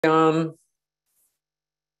Jan,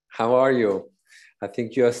 how are you? I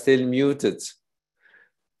think you are still muted.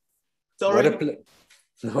 Sorry.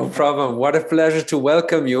 No problem. What a pleasure to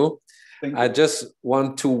welcome you. I just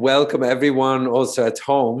want to welcome everyone also at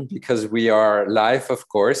home, because we are live, of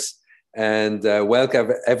course, and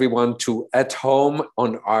welcome everyone to At Home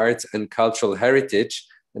on Art and Cultural Heritage,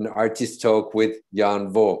 an artist talk with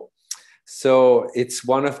Danh Vo. So it's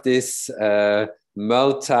one of these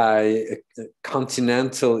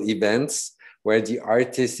multi-continental events where the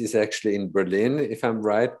artist is actually in Berlin, if I'm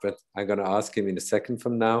right, but I'm going to ask him in a second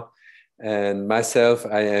from now. And myself,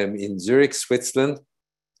 I am in Zurich, Switzerland,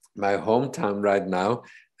 my hometown right now.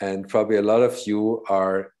 And probably a lot of you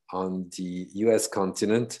are on the US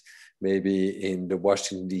continent, maybe in the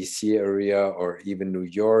Washington, D.C. area, or even New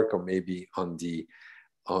York, or maybe on the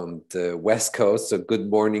West Coast. So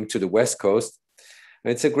good morning to the West Coast.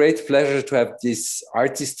 And it's a great pleasure to have these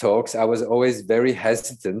artist talks. I was always very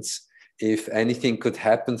hesitant if anything could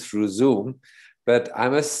happen through Zoom, but I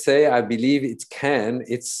must say, I believe it can.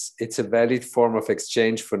 It's a valid form of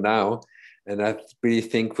exchange for now. And I really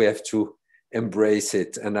think we have to embrace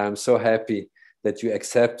it. And I'm so happy that you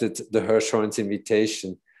accepted the Hirshhorn's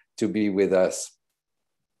invitation to be with us.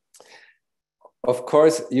 Of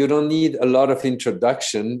course, you don't need a lot of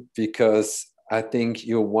introduction, because I think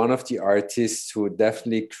you're one of the artists who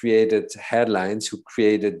definitely created headlines, who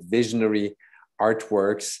created visionary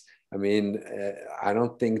artworks. I mean, I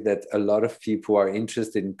don't think that a lot of people who are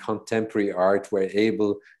interested in contemporary art were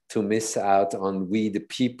able to miss out on We the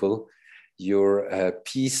People, your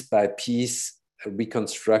piece by piece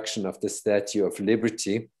reconstruction of the Statue of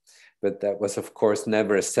Liberty. But that was, of course,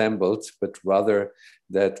 never assembled, but rather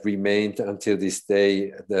that remained until this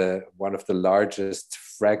day one of the largest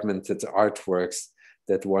fragmented artworks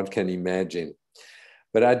that one can imagine.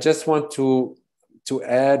 But I just want to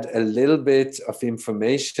add a little bit of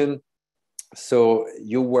information. So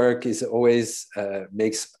your work is always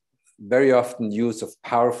makes very often use of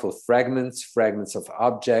powerful fragments of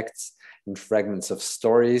objects and fragments of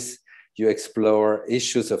stories. You explore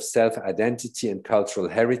issues of self-identity and cultural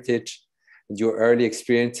heritage, and your early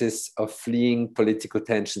experiences of fleeing political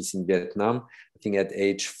tensions in Vietnam, I think at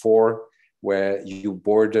age 4, where you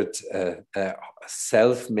boarded a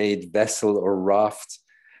self-made vessel or raft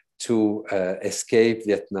to escape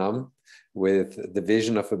Vietnam with the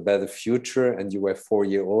vision of a better future, and you were 4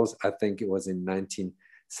 years old. I think it was in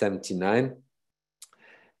 1979.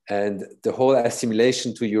 And the whole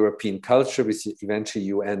assimilation to European culture, which eventually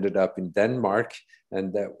you ended up in Denmark.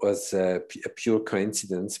 And that was a pure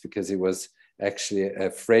coincidence, because it was actually a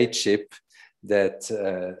freight ship that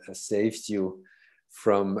saved you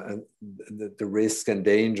from the risk and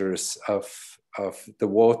dangers of the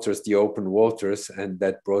waters, the open waters, and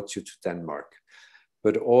that brought you to Denmark.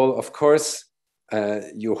 But of course,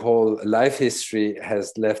 your whole life history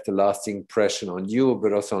has left a lasting impression on you,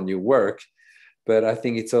 but also on your work. But I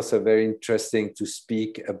think it's also very interesting to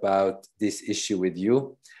speak about this issue with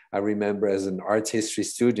you. I remember as an art history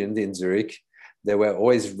student in Zurich, there were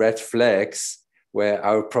always red flags where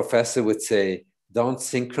our professor would say, don't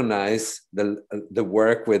synchronize the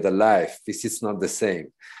work with the life. This is not the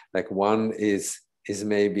same. Like one is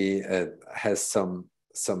maybe has some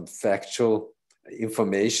factual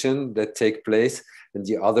information that take place, and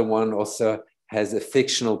the other one also has a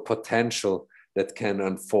fictional potential that can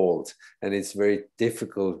unfold. And it's very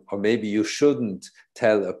difficult, or maybe you shouldn't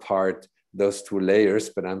tell apart those two layers,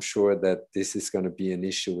 but I'm sure that this is going to be an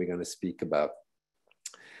issue we're going to speak about.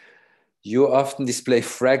 You often display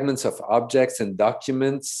fragments of objects and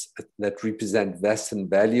documents that represent Western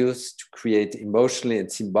values to create emotionally and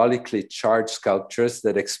symbolically charged sculptures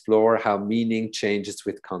that explore how meaning changes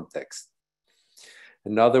with context.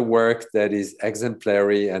 Another work that is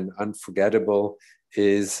exemplary and unforgettable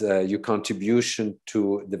is your contribution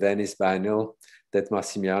to the Venice Biennale that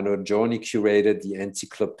Massimiliano Gioni curated, the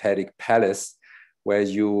Encyclopedic Palace, where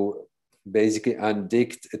you basically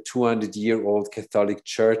undigged a 200-year-old Catholic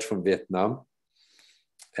church from Vietnam,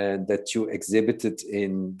 and that you exhibited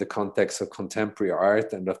in the context of contemporary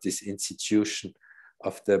art and of this institution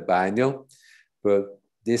of the Biennale. But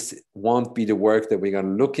this won't be the work that we're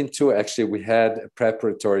going to look into. Actually, we had a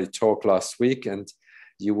preparatory talk last week, and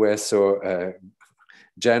you were so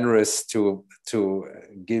generous to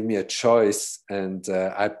give me a choice, and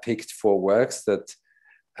I picked 4 works that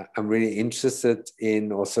I'm really interested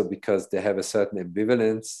in, also because they have a certain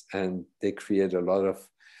ambivalence and they create a lot of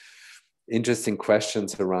interesting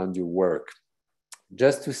questions around your work.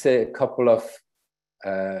 Just to say a couple of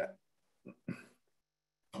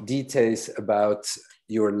details about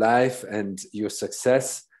your life and your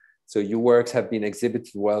success. So your works have been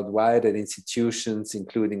exhibited worldwide at institutions,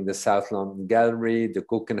 including the South London Gallery, the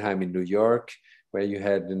Guggenheim in New York, where you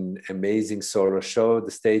had an amazing solo show,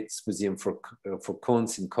 the States Museum for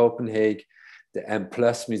Kunst in Copenhagen, the M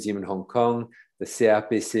Plus Museum in Hong Kong, the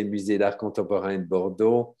CAPC Musée d'Art Contemporain in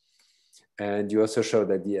Bordeaux. And you also showed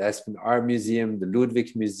at the Aspen Art Museum, the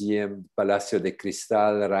Ludwig Museum, Palacio de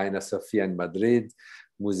Cristal, Reina Sofia in Madrid,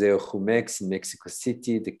 Museo Jumex in Mexico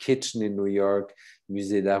City, the Kitchen in New York,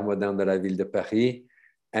 Musée d'Art Moderne de la Ville de Paris,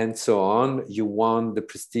 and so on. You won the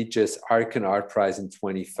prestigious Arkan Art Prize in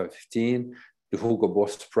 2015, the Hugo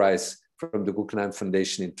Boss Prize from the Guggenheim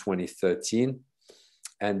Foundation in 2013,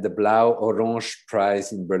 and the Blau Orange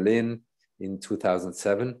Prize in Berlin in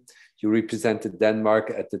 2007. You represented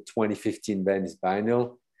Denmark at the 2015 Venice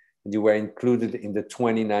Biennale, and you were included in the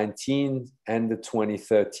 2019 and the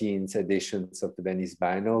 2013 editions of the Venice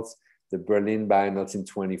Biennales, the Berlin Biennales in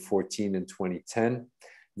 2014 and 2010,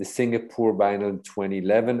 the Singapore Biennale in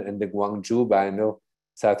 2011, and the Gwangju Biennale,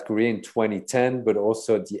 South Korea in 2010, but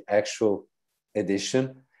also the actual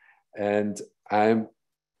edition. And I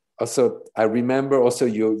remember also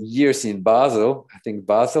your years in Basel. I think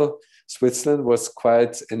Basel, Switzerland was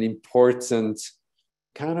quite an important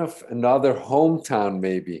kind of another hometown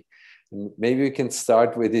maybe. And maybe we can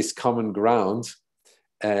start with this common ground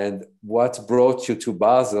and what brought you to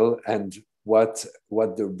Basel and what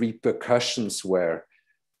the repercussions were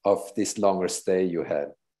of this longer stay you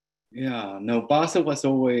had. Yeah, no, Basel was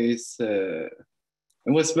always, it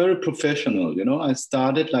was very professional. You know, I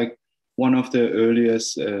started like one of the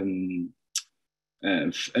earliest, I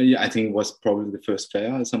think it was probably the first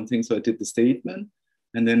fair or something. So I did the statement,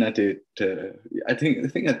 and then I did. I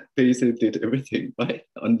think I basically did everything, right?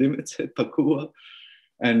 Unlimited parkour,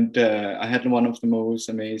 and I had one of the most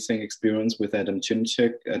amazing experience with Adam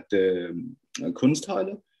Chimchek at the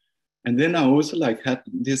Kunsthalle, and then I also like had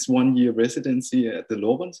this 1 year residency at the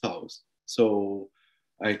Lawrence House. So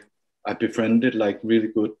I befriended like really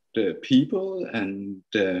good people, and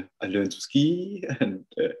I learned to ski, and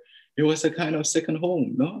it was a kind of second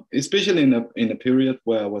home, no? Especially in a period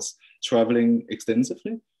where I was traveling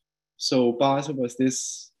extensively. So Basel was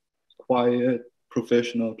this quiet,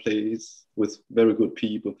 professional place with very good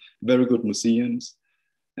people, very good museums,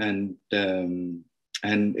 and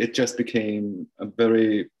it just became a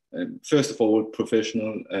very, first of all,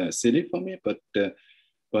 professional city for me, but I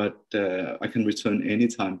can return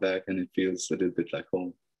anytime back, and it feels a little bit like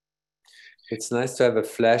home. It's nice to have a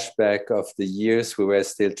flashback of the years we were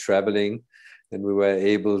still traveling and we were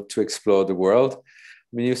able to explore the world.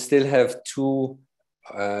 I mean, you still have two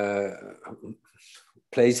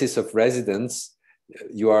places of residence.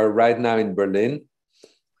 You are right now in Berlin,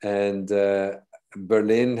 and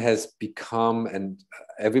Berlin has become, and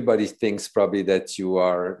everybody thinks probably that you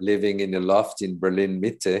are living in a loft in Berlin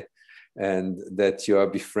Mitte, and that you are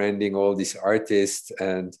befriending all these artists,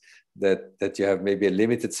 and that you have maybe a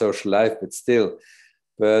limited social life, but still.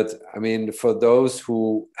 But I mean, for those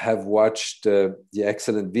who have watched the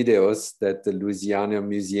excellent videos that the Louisiana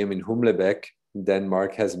Museum in Humlebeck in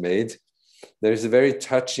Denmark has made, there's a very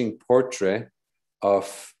touching portrait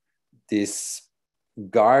of this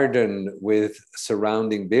garden with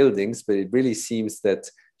surrounding buildings, but it really seems that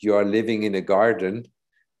you are living in a garden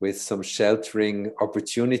with some sheltering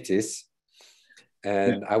opportunities.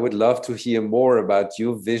 And I would love to hear more about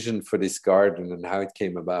your vision for this garden and how it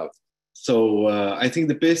came about. So I think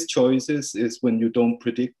the best choices is when you don't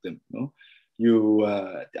predict them. No?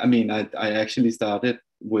 I actually started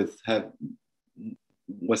with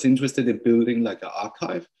was interested in building like an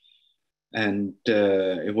archive, and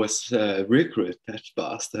it was Rickred, that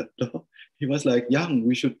bastard. No? He was like, "Young,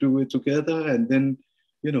 we should do it together, and then,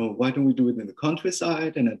 you know, why don't we do it in the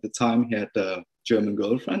countryside?" And at the time, he had a German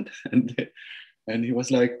girlfriend, and he was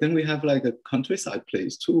like, "Then we have like a countryside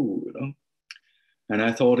place too, you know." And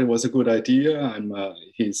I thought it was a good idea.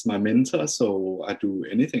 He's my mentor, so I do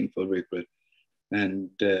anything for Rickred. And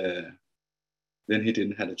then he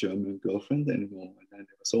didn't have a German girlfriend anymore, and I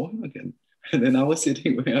never saw him again. And then I was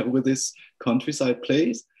sitting there with this countryside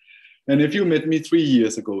place. And if you met me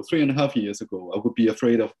 3.5 years ago, I would be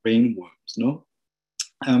afraid of rainworms, no?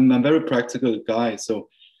 I'm a very practical guy. So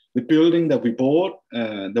the building that we bought,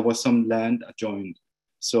 there was some land adjoined.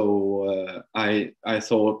 So I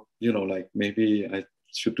thought, you know, like maybe I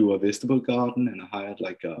should do a vegetable garden, and I hired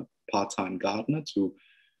like a part-time gardener to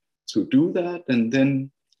do that. And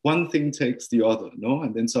then one thing takes the other, no?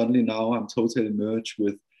 And then suddenly now I'm totally merged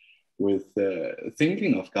with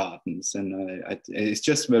thinking of gardens, and it's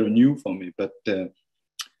just very new for me. But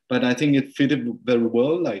I think it fitted very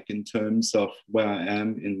well, like in terms of where I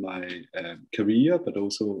am in my career, but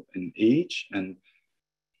also in age. And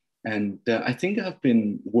And I think I've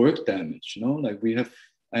been work damaged, you know, like we have,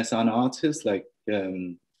 as an artist, like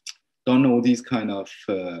done all these kind of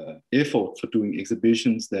effort for doing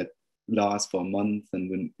exhibitions that last for a month, and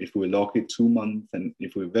when, if we're lucky, 2 months, and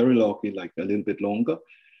if we're very lucky, like a little bit longer,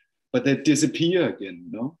 but they disappear again,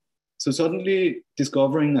 you know? So suddenly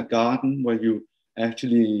discovering a garden where you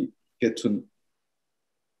actually get to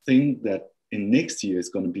think that in next year it's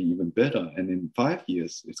going to be even better, and in 5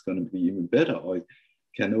 years it's going to be even better, or it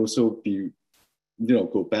can also be, you know,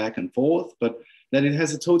 go back and forth, but that it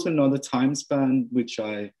has a total another time span, which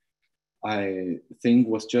I think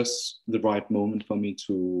was just the right moment for me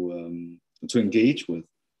to engage with.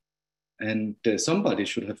 And somebody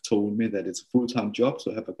should have told me that it's a full-time job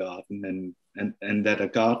to have a garden, and that a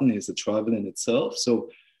garden is a travel in itself. So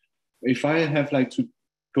if I have like to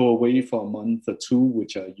go away for a month or two,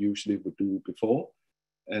 which I usually would do before,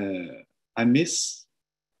 I miss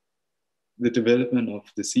the development of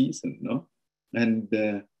the season, no? And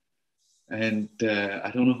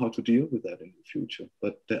I don't know how to deal with that in the future,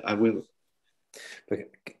 but I will. But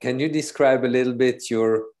can you describe a little bit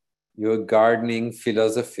your gardening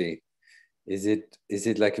philosophy? Is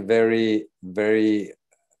it like very, very,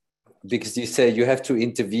 because you say you have to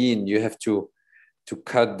intervene, you have to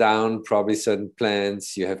cut down probably certain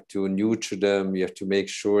plants, you have to nurture them, you have to make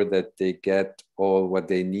sure that they get all what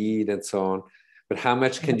they need and so on. But how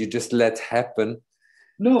much can you just let happen?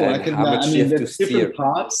 No, and I can. how much I you mean, have to there's different steer?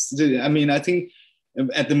 parts. I mean, I think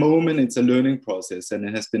at the moment it's a learning process, and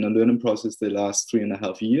it has been a learning process the last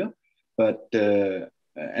 3.5 years. But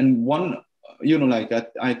and one, you know, like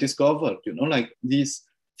I discovered, you know, like these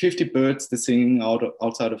 50 birds that singing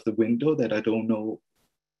outside of the window that I don't know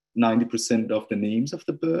 90% of the names of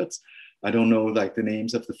the birds. I don't know like the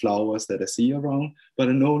names of the flowers that I see around, but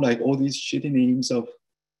I know like all these shitty names of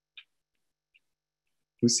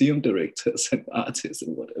museum directors and artists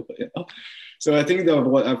and whatever, you know. So I think that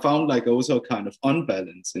what I found like also a kind of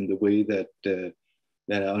unbalance in the way that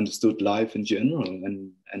that I understood life in general,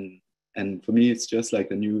 and for me it's just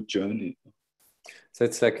like a new journey. So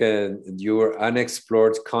it's like your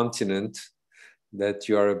unexplored continent that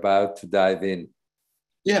you are about to dive in.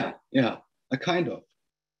 Yeah, a kind of.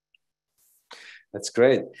 That's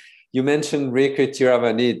great. You mentioned Réécriture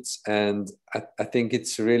Avanide, and I think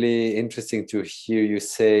it's really interesting to hear you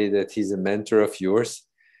say that he's a mentor of yours,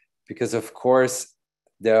 because of course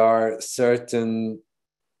there are certain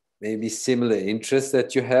maybe similar interests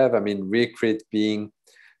that you have. I mean, Réécriture being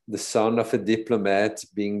the son of a diplomat,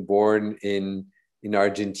 being born in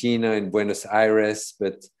Argentina, in Buenos Aires,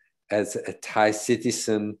 but as a Thai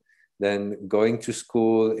citizen, then going to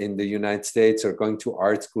school in the United States or going to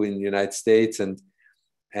art school in the United States and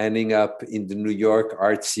ending up in the New York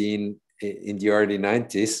art scene in the early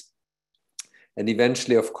 90s. And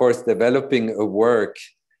eventually, of course, developing a work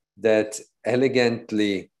that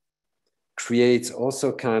elegantly creates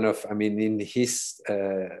also kind of, I mean, in his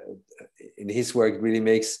work, it really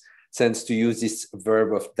makes sense to use this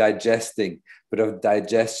verb of digesting, but of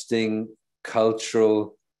digesting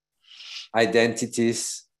cultural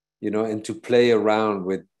identities, you know, and to play around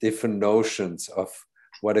with different notions of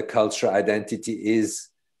what a cultural identity is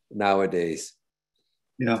nowadays.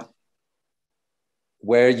 Yeah.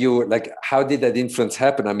 Where you, like, how did that influence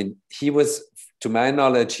happen? I mean, he was, to my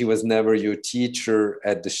knowledge, he was never your teacher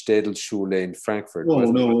at the Städelschule in Frankfurt. No,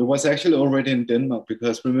 it was actually already in Denmark,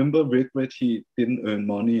 because remember Rick, he didn't earn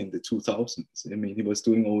money in the 2000s. I mean, he was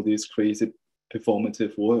doing all this crazy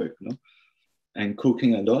performative work, you know, and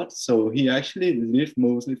cooking a lot. So he actually lived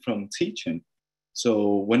mostly from teaching.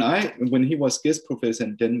 So when he was guest professor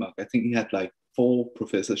in Denmark, I think he had like 4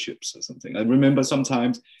 professorships or something. I remember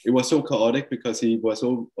sometimes it was so chaotic because he was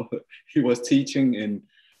teaching in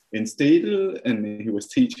Stadel, and he was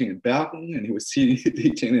teaching in Bergen, and he was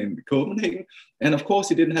teaching in Copenhagen. And of course,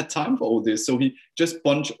 he didn't have time for all this. So he just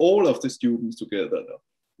bunched all of the students together.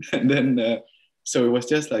 And then, so it was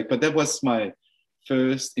just like, but that was my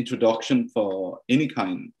first introduction for any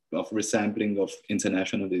kind of resampling of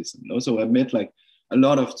internationalism. So I met like a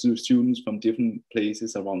lot of students from different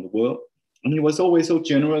places around the world. And he was always so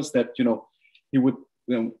generous that, you know, he would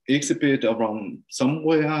exhibit around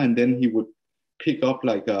somewhere, and then he would pick up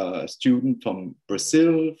like a student from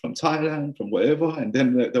Brazil, from Thailand, from wherever, and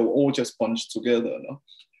then they were all just bunched together. No?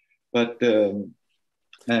 But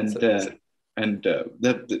that,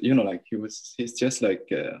 you know, like he's just like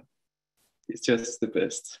he's just the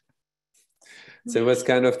best. So it was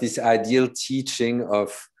kind of this ideal teaching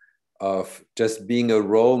of just being a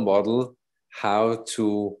role model, how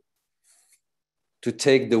to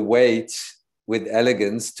take the weight with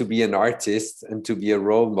elegance, to be an artist and to be a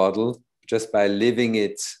role model, just by living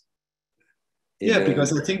it Yeah,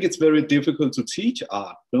 because I think it's very difficult to teach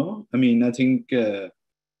art, no? I mean, I think it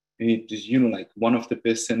is, you know, like one of the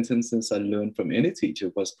best sentences I learned from any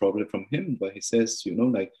teacher was probably from him, where he says, you know,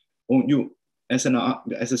 like, oh, you as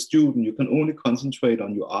as a student, you can only concentrate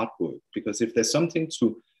on your artwork, because if there's something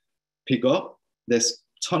to pick up, there's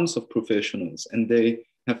tons of professionals and they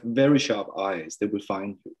have very sharp eyes. They will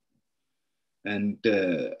find you. And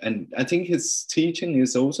I think his teaching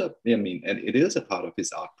is also, I mean, and it is a part of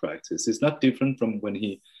his art practice. It's not different from when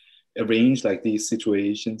he arranged like these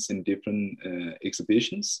situations in different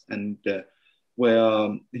exhibitions, and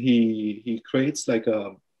where he creates like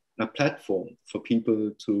a platform for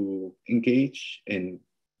people to engage in,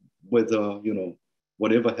 whether, you know,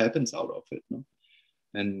 whatever happens out of it, no?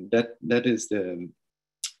 And that is the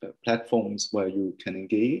platforms where you can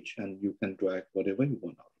engage and you can drag whatever you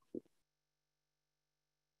want out of it.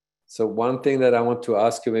 So one thing that I want to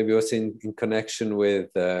ask you, maybe also in connection with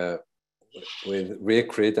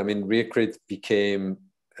Reecrit. I mean, Reecrit became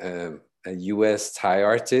a US Thai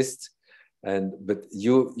artist, but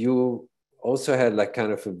you also had like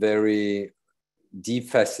kind of a very deep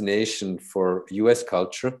fascination for US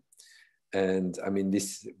culture. And I mean,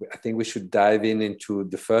 I think we should dive into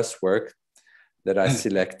the first work that I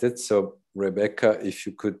selected. So Rebecca, if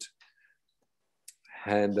you could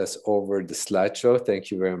hand us over the slideshow. Thank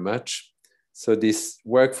you very much. So this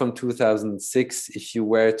work from 2006, If You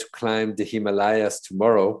Were to Climb the Himalayas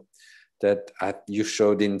Tomorrow, that you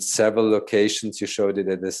showed in several locations. You showed it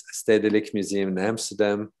at the Stedelijk Museum in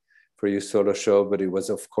Amsterdam for your solo show, but it was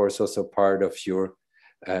of course also part of your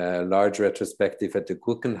large retrospective at the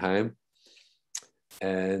Guggenheim.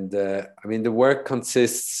 And I mean, the work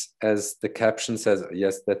consists, as the caption says,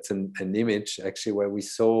 yes, that's an image actually where we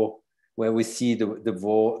see the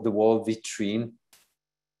wall vitrine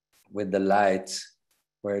with the light,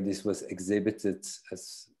 where this was exhibited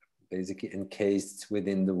as basically encased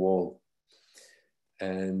within the wall.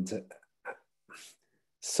 And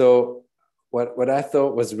so what I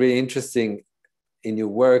thought was really interesting in your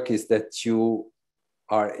work is that you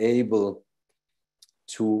are able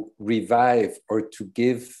to revive or to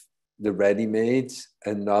give the ready-made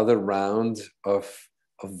another round of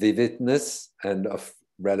vividness and of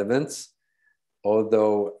relevance.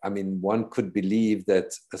 Although, I mean, one could believe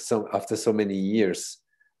that after so many years,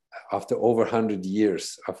 after over 100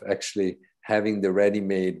 years of actually having the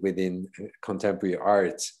ready-made within contemporary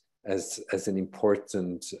art as an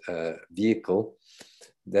important vehicle,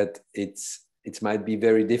 that it might be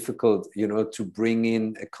very difficult, you know, to bring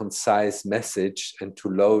in a concise message and to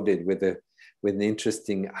load it with an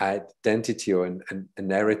interesting identity or a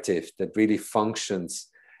narrative that really functions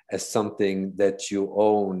as something that you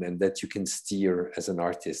own and that you can steer as an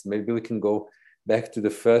artist. Maybe we can go back to the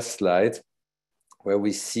first slide where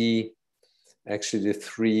we see actually the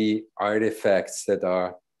three artifacts that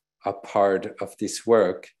are a part of this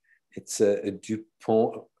work. It's a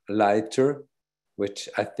Dupont lighter, which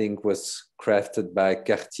I think was crafted by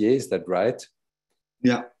Cartier, is that right?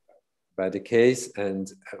 Yeah. By the case.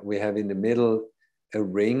 And we have in the middle a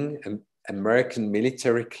ring, an American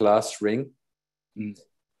military class ring. Mm.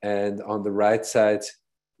 And on the right side,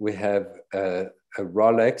 we have a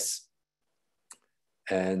Rolex.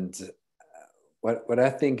 And what I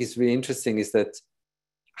think is really interesting is that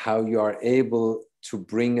how you are able to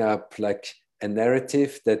bring up like a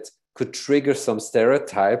narrative that could trigger some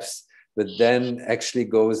stereotypes, but then actually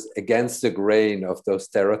goes against the grain of those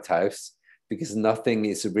stereotypes, because nothing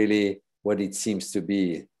is really what it seems to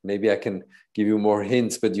be. Maybe I can give you more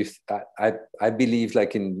hints, but I believe,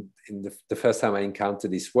 like in the first time I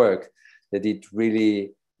encountered this work, that it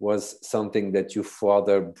really was something that your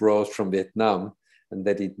father brought from Vietnam, and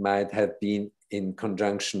that it might have been in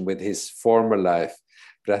conjunction with his former life.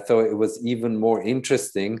 But I thought it was even more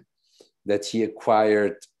interesting that he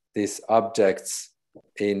acquired these objects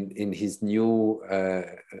in his new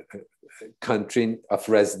country of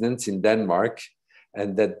residence in Denmark,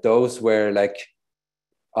 and that those were like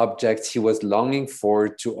objects he was longing for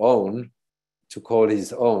to own, to call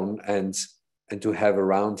his own, and to have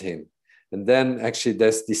around him. And then actually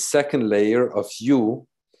there's this second layer of you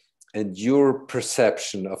and your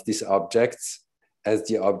perception of these objects as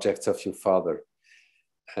the objects of your father.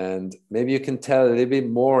 And maybe you can tell a little bit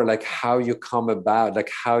more like how you come about, like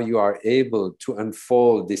how you are able to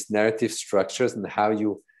unfold these narrative structures and how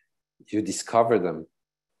you discover them.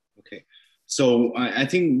 Okay. So I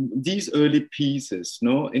think these early pieces,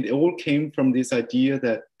 no, it all came from this idea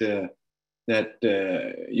that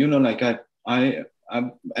you know, like I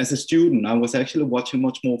as a student, I was actually watching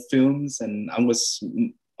much more films, and I was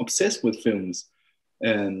obsessed with films.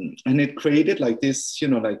 And it created like this, you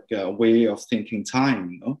know, like a way of thinking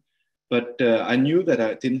time, you know? but I knew that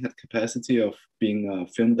I didn't have capacity of being a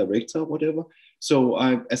film director or whatever. So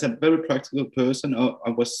as a very practical person, I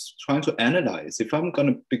was trying to analyze, if I'm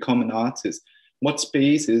going to become an artist, what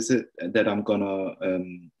space is it that I'm going to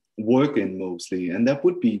work in mostly? And that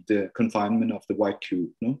would be the confinement of the white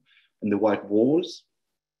cube, no? And the white walls.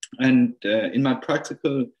 And in my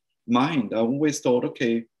practical mind, I always thought,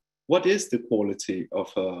 okay, what is the quality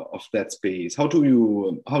of that space? How do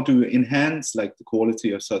you enhance like the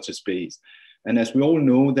quality of such a space? And as we all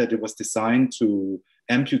know that it was designed to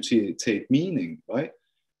amputate meaning, right?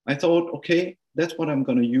 I thought, okay, that's what I'm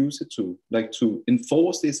going to use it to, like to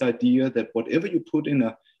enforce this idea that whatever you put in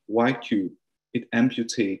a white cube, it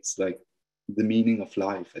amputates like the meaning of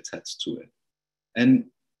life attached to it. And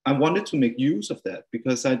I wanted to make use of that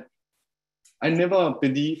because I never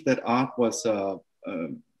believed that art was a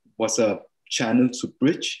channel to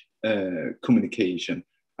bridge communication.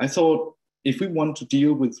 I thought if we want to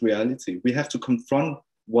deal with reality, we have to confront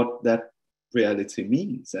what that reality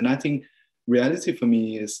means. And I think reality for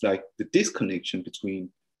me is like the disconnection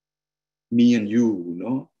between me and you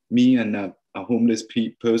know, me and a homeless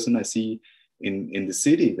person I see in the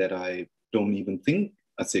city that I don't even think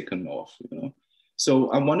a second of, you know. So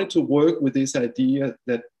I wanted to work with this idea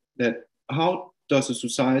that how does a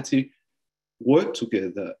society work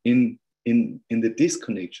together in the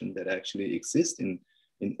disconnection that actually exists in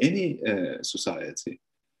any society.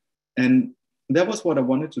 And that was what I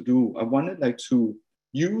wanted to do. I wanted like to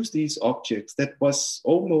use these objects that was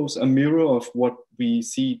almost a mirror of what we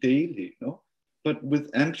see daily, you know, but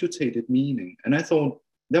with amputated meaning. And I thought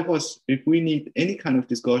that was, if we need any kind of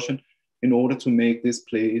discussion in order to make this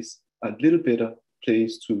place a little better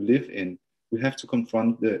place to live in, we have to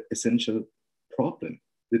confront the essential problem,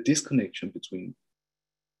 the disconnection between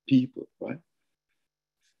people, right?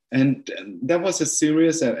 And that was a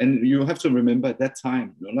serious, and you have to remember at that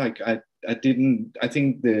time, you know, like I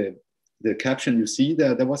think the caption you see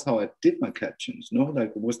there, that was how I did my captions, you know,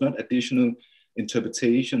 like it was not additional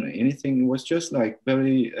interpretation or anything. It was just like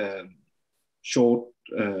very short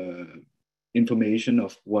information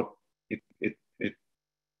of what it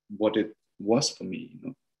was for me, you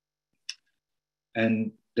know.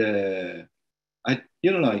 And I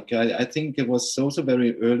think it was also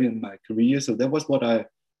very early in my career, so that was what I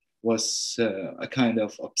was a kind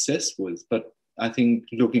of obsessed with. But I think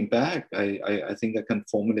looking back, I think I can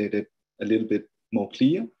formulate it a little bit more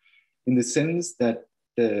clear, in the sense that,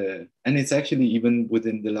 and it's actually even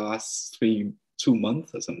within the last 2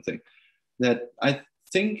 months or something, that I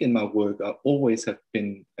think in my work I always have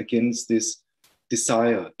been against this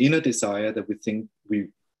desire, inner desire that we think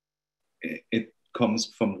it comes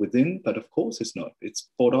from within, but of course it's not. It's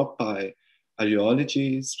brought up by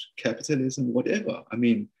ideologies, capitalism, whatever. I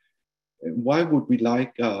mean, why would we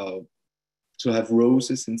like to have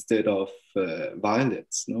roses instead of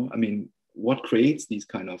violets? No, I mean, what creates these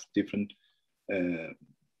kind of different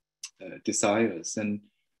desires? And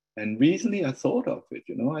recently I thought of it.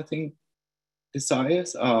 You know, I think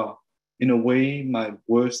desires are in a way my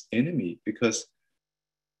worst enemy, because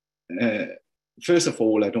first of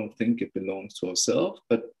all, I don't think it belongs to ourselves,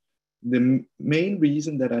 but the main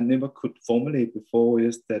reason that I never could formulate before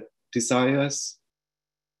is that desires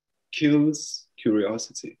kills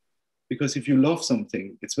curiosity. Because if you love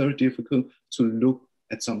something, it's very difficult to look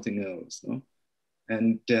at something else, no?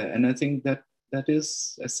 And I think that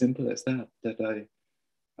is as simple as that. That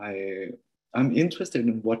I'm interested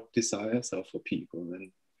in what desires are for people,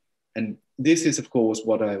 and this is of course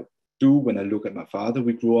what I do when I look at my father.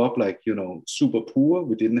 We grew up like, you know, super poor.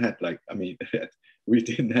 We didn't have like, I mean, we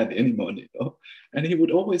didn't have any money, you know? And he would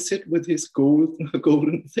always sit with his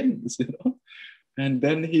golden things, you know. And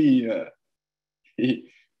then he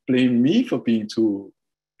blamed me for being too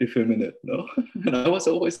effeminate, no? And I was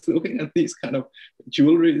always looking at these kind of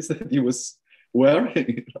jewelries that he was wearing,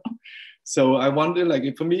 you know? So I wonder,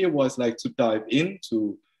 like, for me, it was like to dive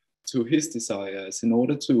into his desires in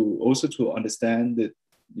order to also to understand that,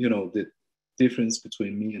 you know, the difference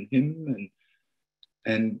between me and him,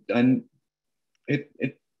 and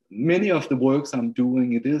it many of the works I'm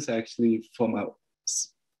doing, it is actually for my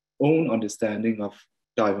own understanding of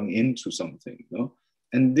diving into something, you know?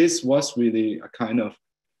 And this was really a kind of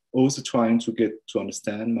also trying to get to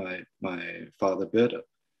understand my father better.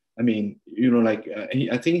 I mean, you know, like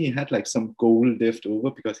I think he had like some gold left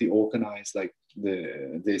over because he organized like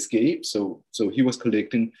the escape. So he was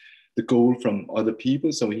collecting the gold from other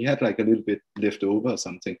people. So he had like a little bit left over or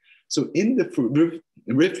something. So in the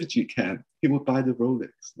refugee camp, he would buy the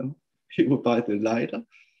Rolex, no? He would buy the lighter,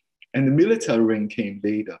 and the military ring came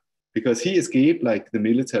later. because he escaped like the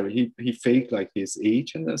military. He faked like his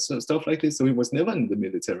age and stuff like this. So he was never in the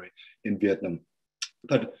military in Vietnam.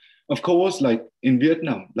 But of course, like in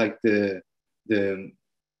Vietnam, like the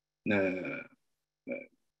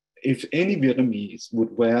if any Vietnamese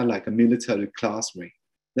would wear like a military class ring,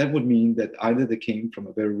 that would mean that either they came from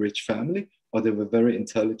a very rich family or they were very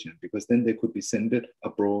intelligent, because then they could be sent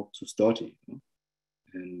abroad to study, you know?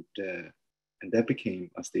 And that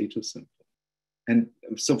became a status symbol. And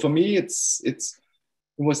so for me, it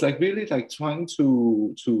was like really like trying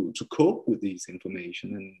to cope with these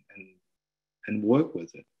information and work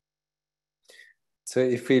with it. So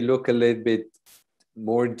if we look a little bit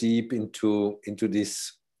more deep into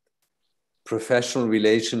this professional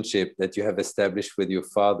relationship that you have established with your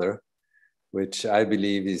father, which I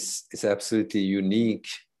believe is absolutely unique.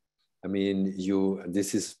 I mean,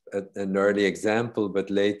 this is an early example, but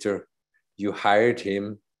later you hired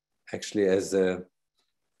him actually as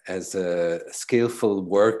a skillful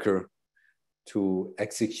worker to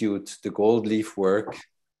execute the gold leaf work.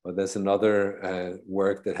 But there's another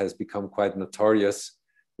work that has become quite notorious,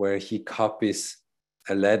 where he copies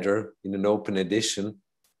a letter in an open edition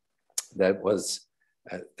that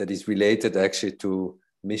is related actually to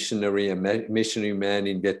missionary man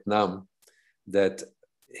in Vietnam that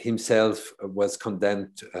himself was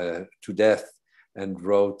condemned to death and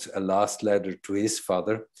wrote a last letter to his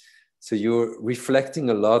father. So you're reflecting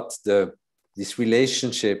a lot this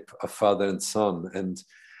relationship of father and son. And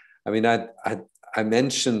I mean, I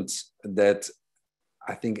mentioned that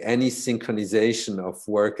I think any synchronization of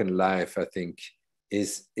work and life, I think,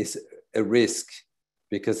 is a risk,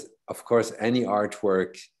 because of course any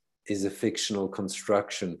artwork is a fictional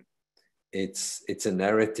construction. It's a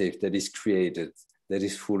narrative that is created, that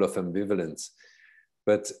is full of ambivalence.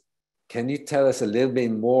 But can you tell us a little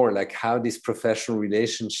bit more, like how this professional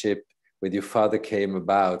relationship with your father came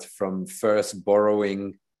about, from first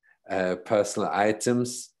borrowing personal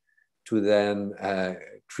items to then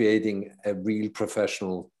creating a real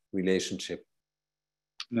professional relationship?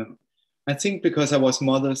 No, I think because I was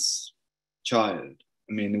mother's child.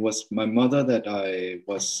 I mean, it was my mother that I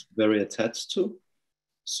was very attached to.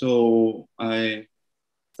 So I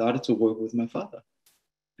started to work with my father.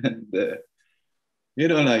 And, you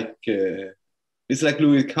know, like, it's like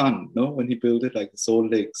Louis Kahn, no? When he built it, like the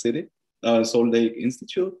Salt Lake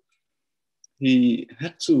Institute. He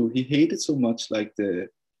hated so much like the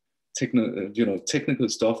technical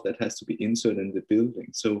stuff that has to be inserted in the building.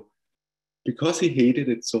 So because he hated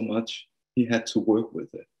it so much, he had to work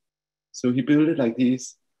with it. So he built it like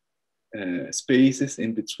these spaces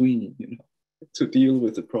in between, you know, to deal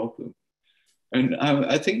with the problem. And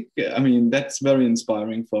I think, I mean, that's very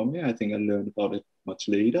inspiring for me. I think I learned about it much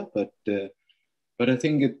later, but I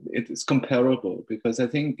think it is comparable, because I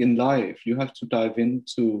think in life you have to dive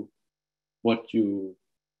into what you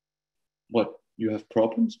have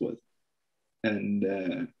problems with, and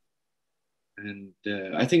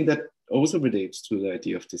I think that also relates to the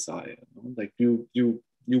idea of desire. You know? Like you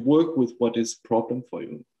work with what is a problem for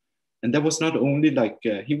you, and that was not only like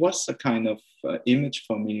he was a kind of image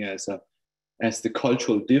for me as the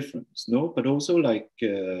cultural difference, no, but also like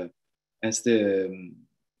as the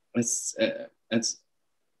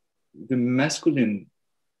masculine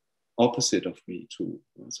opposite of me too.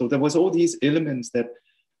 So there was all these elements that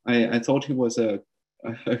I thought he was a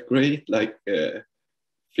great like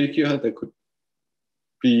figure that could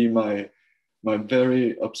be my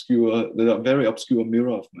very obscure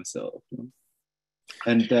mirror of myself. You know?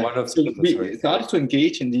 And so we started to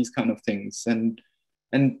engage in these kind of things, and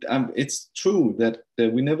it's true that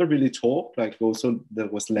we never really talked. Like also there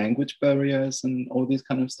was language barriers and all these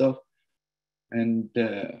kind of stuff, and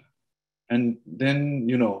then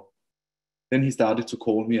you know. Then he started to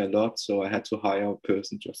call me a lot, so I had to hire a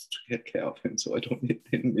person just to take care of him, so I don't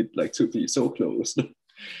need like to be so close.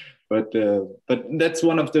 But that's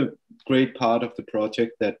one of the great part of the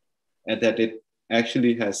project, that it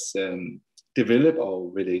actually has developed our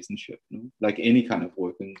relationship, you know? Like any kind of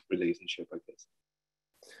working relationship, I guess.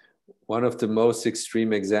 One of the most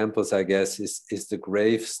extreme examples, I guess, is the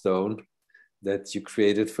gravestone that you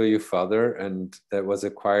created for your father, and that was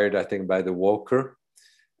acquired, I think, by the Walker,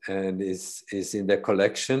 and is in their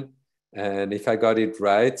collection. And if I got it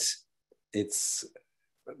right, it's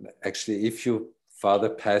actually, if your father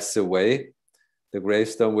passed away, the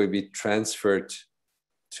gravestone will be transferred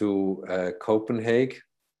to Copenhagen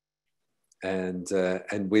and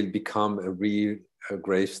will become a real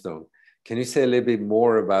gravestone. Can you say a little bit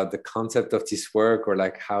more about the concept of this work, or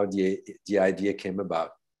like how the idea came about?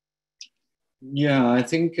 Yeah, I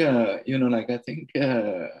think I think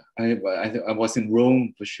I was in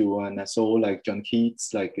Rome for sure, and I saw like John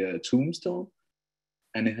Keats like tombstone,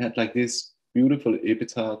 and it had like this beautiful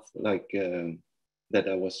epitaph like that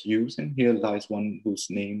I was using. Here lies one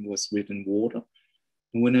whose name was written in water.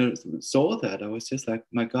 And when I saw that, I was just like,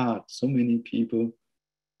 my God, so many people's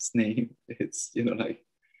name. It's like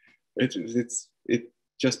it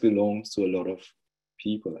just belongs to a lot of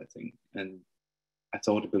people, I think, and I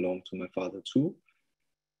thought it belonged to my father too.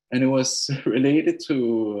 And it was related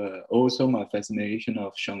to also my fascination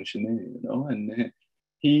of Jean Genet, and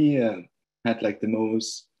he had like the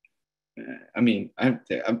most.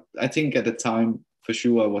 I think at the time for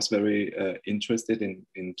sure I was very interested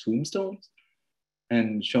in tombstones.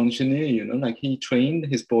 And Jean Genet, like he trained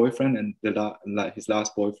his boyfriend and his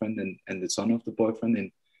last boyfriend and the son of the boyfriend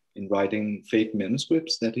in writing fake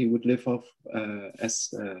manuscripts that he would live off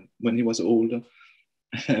as when he was older.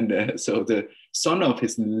 And so the son of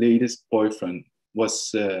his latest boyfriend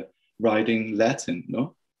was writing Latin,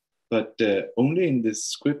 no? But only in the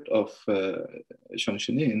script of Jean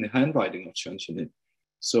Genet, in the handwriting of Jean Genet.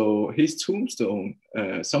 So his tombstone,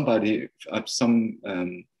 some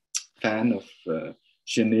fan of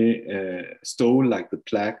Genet stole like the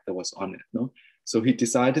plaque that was on it, no? So he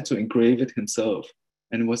decided to engrave it himself,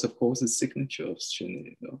 and it was of course a signature of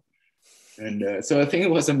Genet, no? And so I think it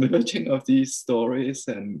was a merging of these stories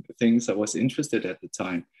and things I was interested at the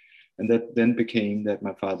time, and that then became that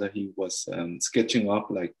my father, he was sketching up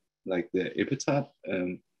like the epitaph.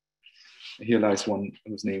 Here lies one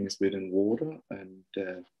whose name is written in water,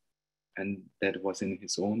 and that was in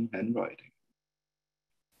his own handwriting.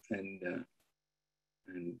 And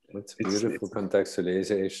it's beautiful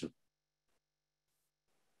contextualization.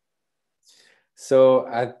 So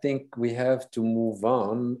I think we have to move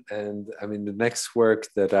on. And I mean, the next work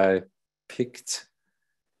that I picked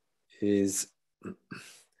is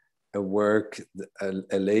a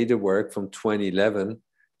later work from 2011,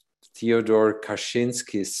 Theodore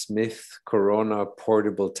Kaczynski's Smith Corona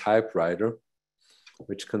portable typewriter,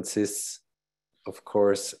 which consists, of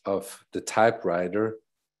course, of the typewriter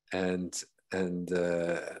and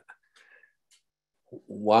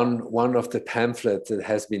one of the pamphlets that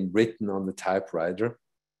has been written on the typewriter,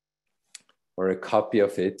 or a copy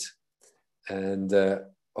of it. And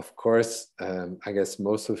of course, I guess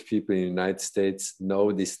most of people in the United States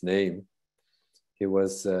know this name. He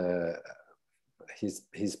was,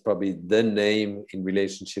 he's probably the name in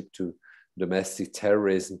relationship to domestic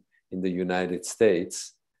terrorism in the United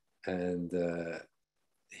States. And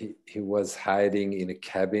he was hiding in a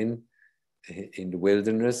cabin in the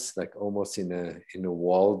wilderness, like almost in a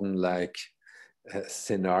Walden-like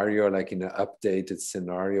scenario, like in an updated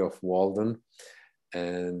scenario of Walden,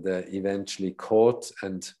 and eventually caught.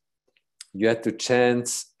 And you had the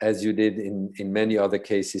chance, as you did in many other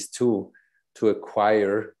cases too, to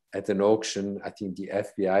acquire at an auction, I think the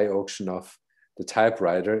FBI auction, of the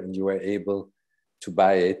typewriter, and you were able to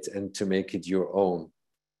buy it and to make it your own.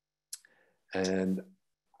 And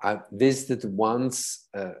I visited once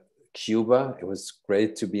Cuba. It was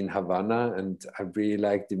great to be in Havana, and I really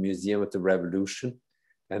liked the Museum of the Revolution.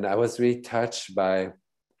 And I was really touched by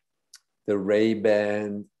the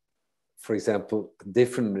Ray-Ban, for example,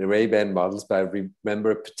 different Ray-Ban models, but I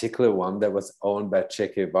remember a particular one that was owned by Che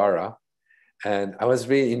Guevara. And I was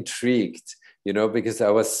really intrigued, because I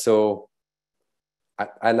was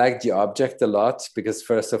I like the object a lot, because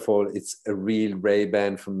first of all, it's a real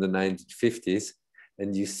Ray-Ban from the 1950s.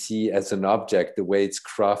 And you see as an object, the way it's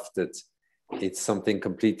crafted, it's something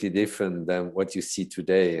completely different than what you see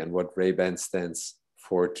today and what Ray-Ban stands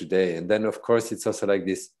for today. And then, of course, it's also like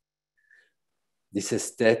this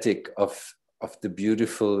aesthetic of the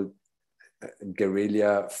beautiful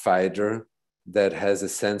guerrilla fighter that has a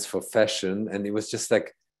sense for fashion. And it was just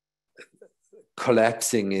like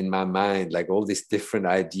collapsing in my mind, like all these different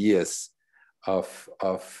ideas of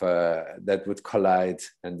that would collide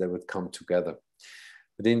and that would come together.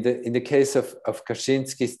 But in the case of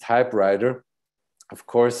Kaczynski's typewriter, of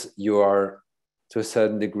course, you are to a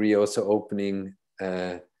certain degree also opening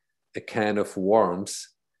a can of worms,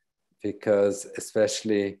 because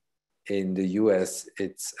especially in the US,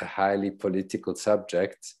 it's a highly political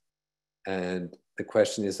subject. And the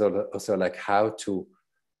question is also like how to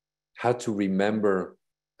remember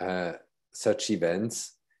such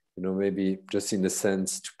events, maybe just in the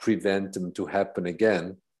sense to prevent them to happen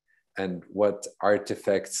again, and what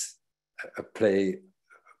artifacts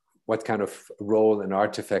what kind of role an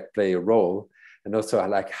artifact play a role, and also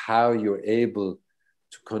like how you're able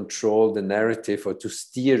to control the narrative or to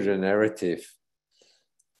steer the narrative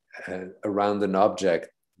around an object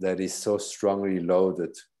that is so strongly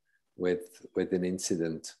loaded with an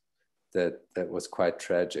incident that was quite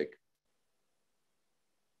tragic.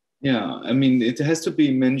 Yeah, I mean, it has to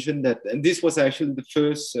be mentioned that, and this was actually the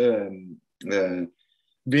first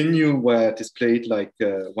venue where I displayed like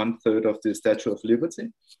 1/3 of the Statue of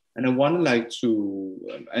Liberty, and I wanted like to,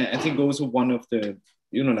 I think also one of the,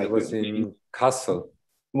 you know, like it was in Kassel.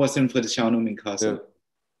 It was in Friedrichshainum in Kassel, yeah.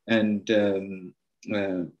 And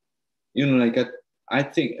you know, like I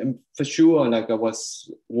think for sure, like I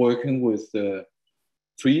was working with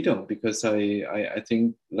freedom, because I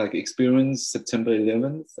think like experience September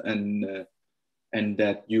 11th, and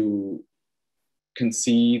that you can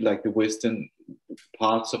see like the Western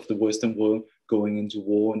parts of the Western world going into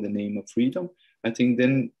war in the name of freedom. I think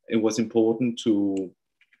then it was important to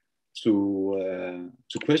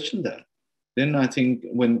question that. Then I think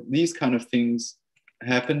when these kind of things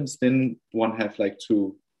happens, then one have like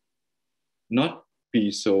to not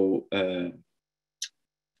be so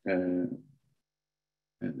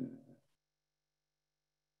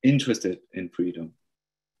interested in freedom,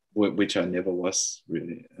 which I never was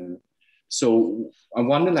really. So I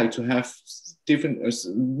wanted like to have different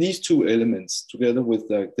these two elements together with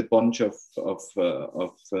the bunch of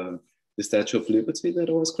the Statue of Liberty that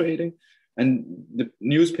I was creating. And the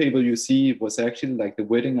newspaper you see was actually like the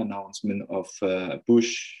wedding announcement of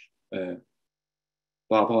Bush,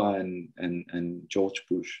 Barbara and George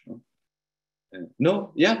Bush.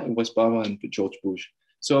 No, yeah, it was Barbara and George Bush.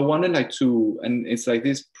 So I wanted like to, and it's like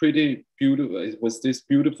this pretty beautiful, it was this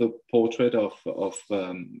beautiful portrait of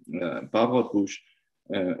Barbara Bush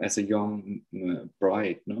as a young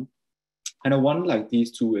bride, no? And I wanted like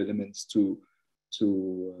these two elements to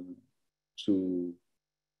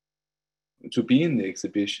be in the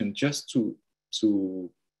exhibition, just to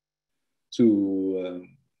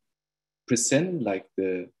present like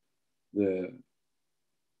the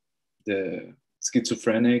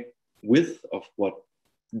schizophrenic width of what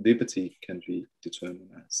liberty can be determined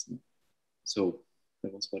as. So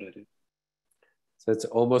that was what I did. So it's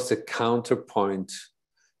almost a counterpoint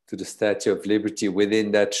to the Statue of Liberty within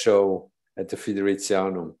that show at the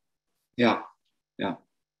Friedrichshainum. Yeah, yeah.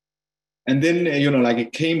 And then, you know, like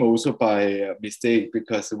it came also by mistake,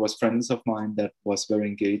 because it was friends of mine that was very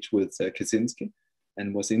engaged with Kaczynski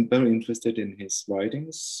and was very interested in his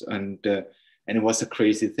writings. And it was a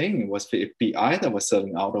crazy thing. It was the FBI that was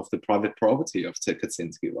selling out of the private property of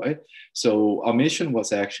Kaczynski, right? So our mission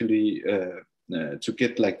was actually to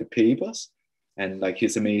get like the papers, and like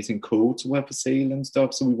his amazing codes were for sale and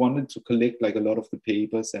stuff. So we wanted to collect like a lot of the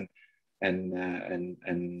papers, and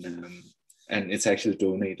it's actually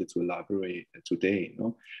donated to a library today, you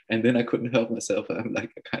know. And then I couldn't help myself. I'm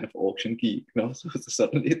like a kind of auction geek, you know. So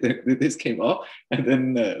suddenly this came up, and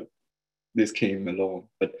then this came along.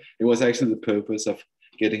 But it was actually the purpose of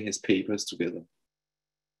getting his papers together.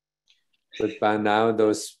 But by now,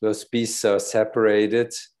 those pieces are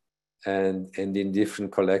separated and in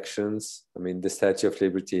different collections. I mean, the Statue of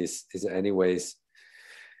Liberty is anyways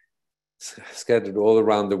scattered all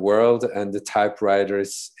around the world, and the typewriter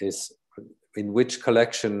is in which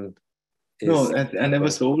collection? No, I never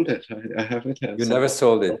sold it. I have it. You never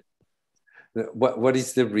sold it. What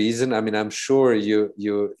is the reason? I mean, I'm sure you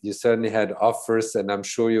certainly had offers, and I'm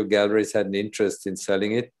sure your galleries had an interest in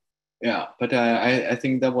selling it. Yeah, but I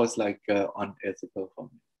think that was like unethical for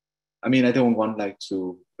me. I mean, I don't want like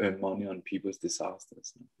to earn money on people's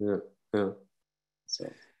disasters. Yeah, yeah.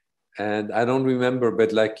 So, and I don't remember,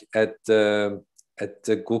 but like at the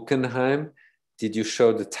Guggenheim, did you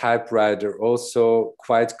show the typewriter also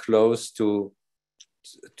quite close to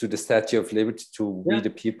the Statue of Liberty to We the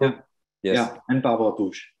People? Yeah. Yes. Yeah, and Barbara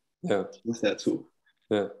Bush. Yeah. Was there too.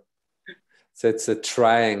 Yeah. So it's a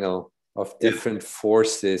triangle of different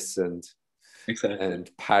forces and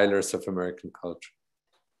pillars of American culture.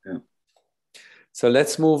 Yeah. So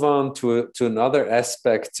let's move on to another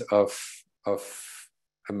aspect of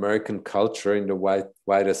American culture in the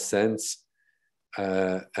wider sense.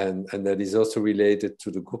 And that is also related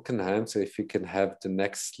to the Guggenheim. So if you can have the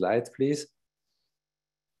next slide, please.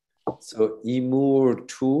 So Emur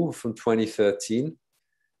 2 from 2013.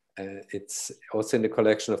 It's also in the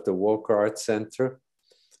collection of the Walker Art Center.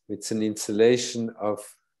 It's an installation of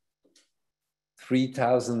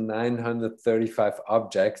 3,935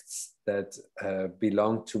 objects that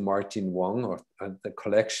belong to Martin Wong, or the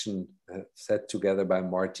collection set together by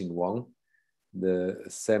Martin Wong, the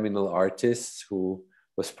seminal artist who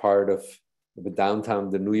was part of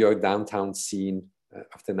the New York downtown scene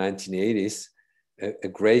of the 1980s, a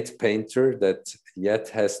great painter that yet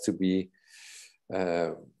has to be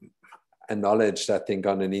acknowledged, I think,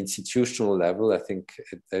 on an institutional level. I think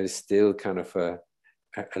there is still kind of a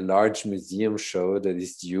large museum show that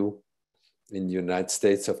is due in the United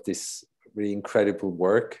States of this really incredible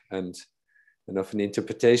work and of an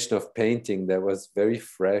interpretation of painting that was very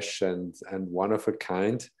fresh and one of a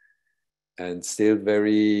kind, and still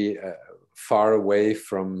very far away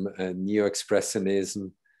from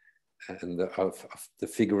neo-expressionism and of the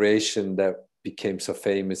figuration that became so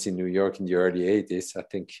famous in New York in the early 80s. I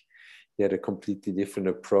think he had a completely different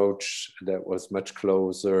approach that was much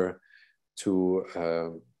closer to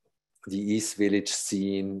the East Village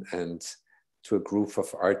scene and to a group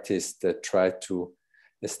of artists that tried to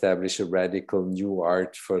establish a radical new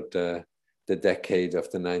art for the decade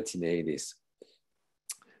of the 1980s.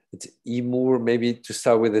 It's Imur, maybe to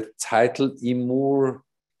start with the title, Imur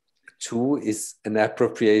 2 is an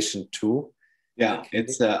appropriation too. Yeah,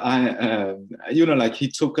 it's you know, like he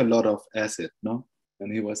took a lot of acid, no,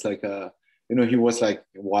 and he was like you know, he was like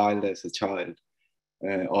wild as a child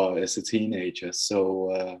or as a teenager.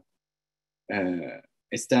 So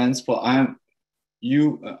it stands for I am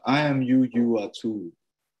you, you are too.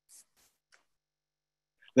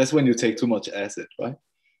 That's when you take too much acid, right?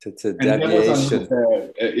 It's a deviation.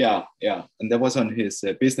 Yeah, and that was on his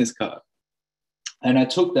business card, and I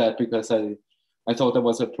took that because I thought that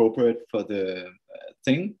was appropriate for the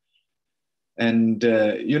thing. And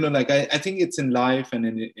you know, like I think it's in life,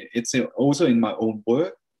 and it's also in my own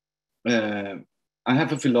work. I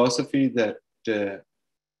have a philosophy that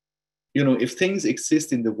you know, if things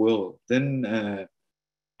exist in the world, then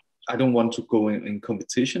I don't want to go in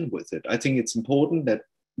competition with it. I think it's important that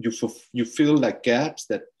you feel like gaps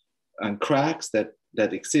that and cracks that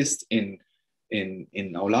exist in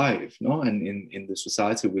our life, no, and in the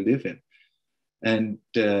society we live in. And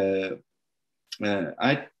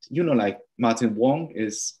I, you know, like Martin Wong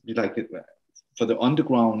is like for the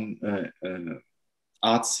underground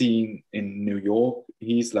art scene in New York.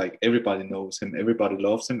 He's like, everybody knows him, everybody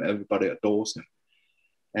loves him, everybody adores him.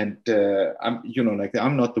 And I'm, you know, like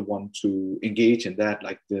I'm not the one to engage in that,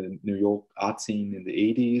 like the New York art scene in the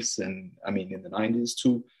 80s and I mean in the 90s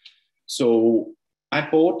too. So I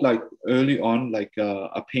bought like early on like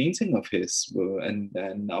a painting of his,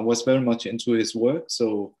 and I was very much into his work.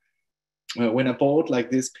 So when I bought like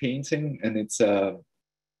this painting, and it's a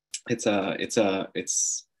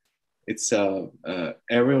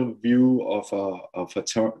aerial view of a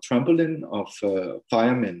trampoline of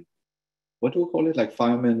firemen. What do we call it? Like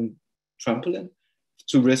firemen trampoline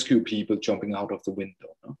to rescue people jumping out of the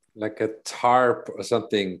window. No? Like a tarp or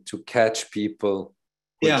something to catch people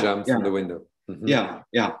who jump from the window. Mm-hmm. Yeah.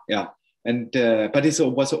 And but it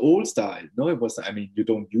was an old style. No, it was. I mean, you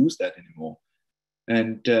don't use that anymore.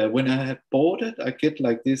 And when I had bought it, I get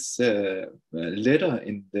like this letter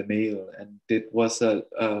in the mail, and it was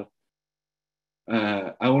I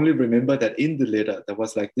only remember that in the letter there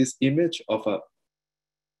was like this image of a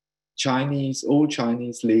old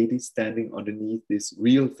Chinese lady standing underneath this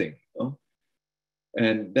real thing, no?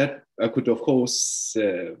 And that I could of course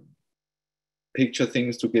picture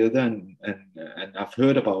things together, and I've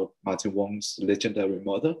heard about Martin Wong's legendary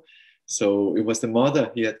mother. So it was the mother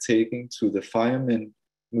he had taken to the Firemen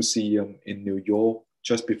Museum in New York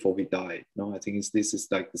just before he died. No, I think this is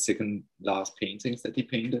like the second last paintings that he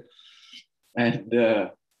painted,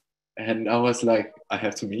 and I was like, I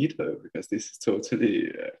have to meet her because this is totally,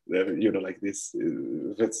 you know, like this.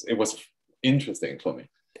 It was interesting for me.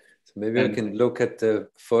 So maybe we can look at the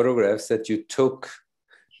photographs that you took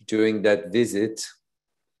during that visit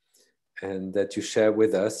and that you share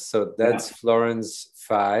with us. So that's Florence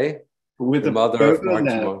Fay, with the mother of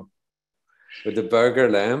Martin Wong, with the burger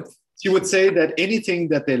lamp. She would say that anything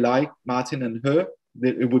that they like, Martin and her,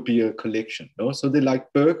 it would be a collection. No, so they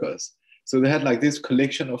like burgers. So they had like this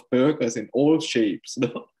collection of burgers in all shapes.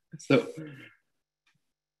 No?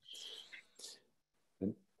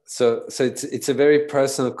 So it's a very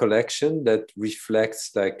personal collection that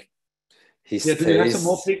reflects like his taste. Do you have some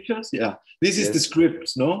more pictures? Yeah, this is the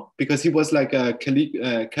scripts, no? Because he was like a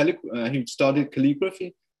he studied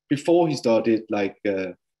calligraphy before he started like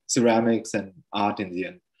ceramics and art in the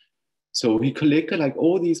end. So he collected like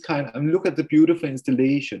all these look at the beautiful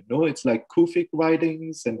installation. No, it's like Kufic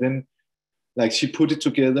writings, and then like she put it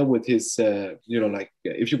together with his, you know, like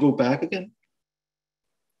if you go back again,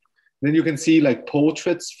 then you can see like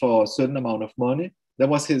portraits for a certain amount of money. That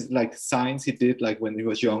was his like signs he did like when he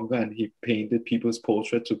was younger, and he painted people's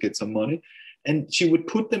portraits to get some money. And she would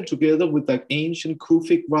put them together with like ancient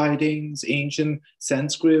Kufic writings, ancient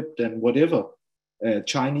Sanskrit and whatever,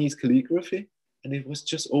 Chinese calligraphy. And it was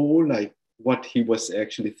just all like what he was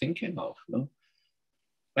actually thinking of. No?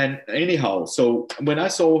 And anyhow, so when I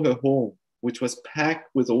saw her home, which was packed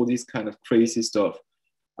with all these kind of crazy stuff,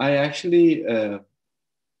 I actually, it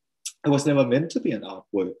was never meant to be an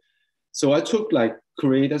artwork. So I took like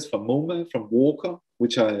curators from MoMA, from Walker,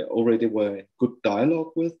 which I already were in good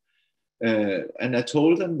dialogue with. And I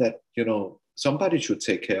told them that, you know, somebody should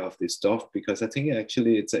take care of this stuff, because I think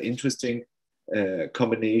actually it's an interesting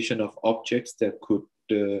combination of objects that could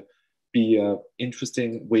be an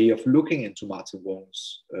interesting way of looking into Martin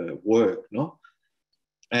Wong's work, no?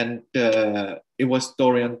 And it was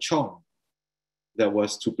Dorian Chong that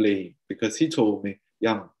was to blame, because he told me,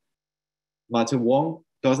 Yang, Martin Wong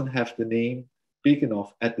doesn't have the name big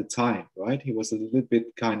enough at the time, right? He was a little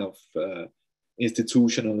bit kind of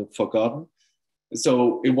institutional forgotten.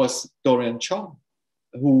 So it was Dorian Chong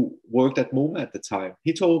who worked at MoMA at the time.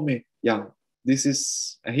 He told me, Yang,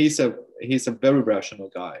 he's a very rational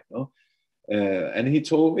guy, no? And he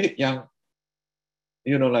told me, Yang,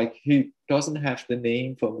 you know, like he doesn't have the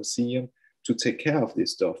name for a museum to take care of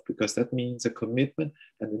this stuff, because that means a commitment,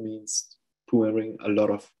 and it means pouring a lot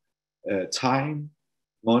of time,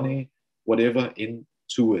 money, whatever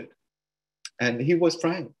into it. And he was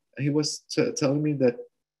frank. He was telling me that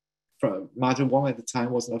Martin Wong at the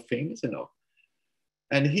time was not famous enough.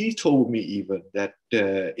 And he told me even that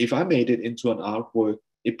if I made it into an artwork,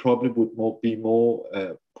 it probably would be more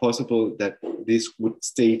possible that this would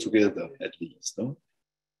stay together at least. No?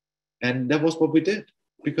 And that was what we did,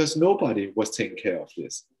 because nobody was taking care of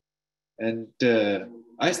this. And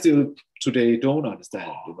I still today don't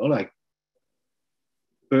understand, you know, like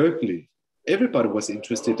Berkeley, everybody was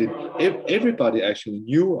interested in, everybody actually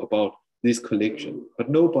knew about this collection, but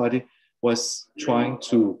nobody was trying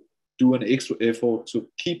to do an extra effort to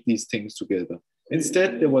keep these things together.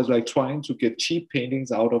 Instead, they was like trying to get cheap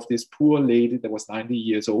paintings out of this poor lady that was 90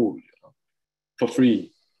 years old, you know, for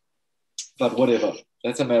free. But whatever,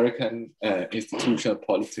 that's American institutional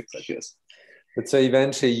politics, I guess. But so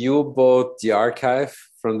eventually you bought the archive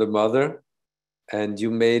from the mother and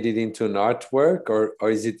you made it into an artwork, or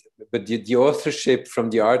is it, but the authorship from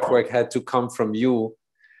the artwork had to come from you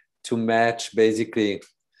to match basically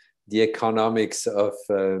the economics of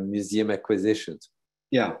museum acquisitions?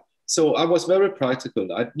 Yeah. So I was very practical.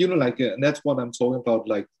 You know, like, and that's what I'm talking about,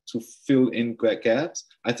 like to fill in gaps.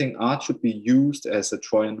 I think art should be used as a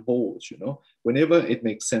Trojan horse, you know, whenever it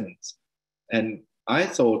makes sense. And I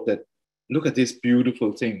thought that, look at this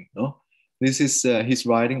beautiful thing, no? This is he's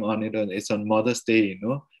writing on it, and it's on Mother's Day, you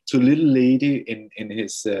know, to a little lady in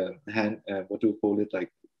his hand. What do you call it?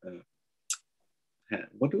 Like, hand,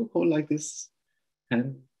 what do you call like this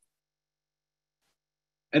hand?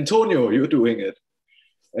 Antonio, you're doing it.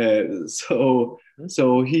 So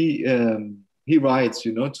he writes,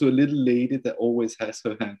 you know, to a little lady that always has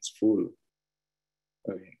her hands full.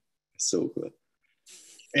 Okay, so good.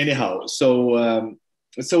 Anyhow,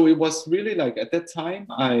 so it was really like at that time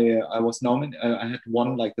I was nominated. I had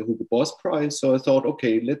won like the Hugo Boss Prize, so I thought,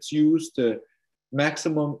 okay, let's use the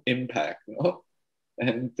maximum impact, you know?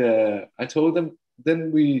 And I told them,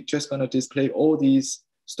 then we just gonna display all these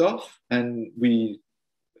stuff, and we,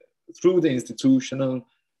 through the institutional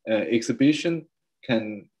exhibition,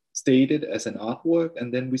 can state it as an artwork,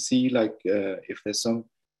 and then we see like if there's some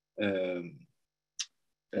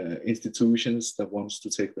institutions that wants to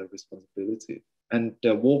take that responsibility. And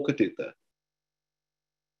Walker did that.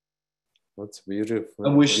 That's beautiful.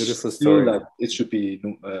 And we beautiful feel story. like it should be,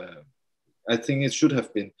 I think it should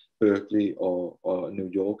have been Berkeley or a New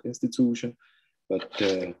York institution, but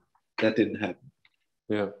that didn't happen.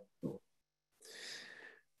 Yeah.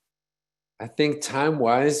 I think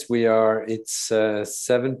time-wise, it's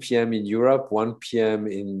 7 p.m. in Europe, 1 p.m.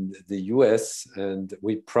 in the US, and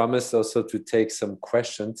we promised also to take some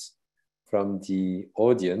questions from the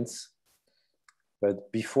audience.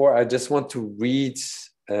 But before, I just want to read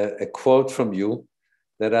a quote from you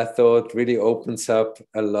that I thought really opens up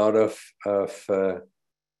a lot of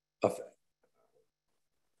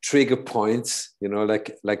trigger points, you know,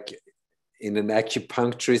 like in an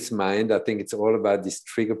acupuncturist mind. I think it's all about these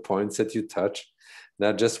trigger points that you touch. And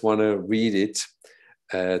I just want to read it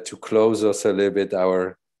to close also a little bit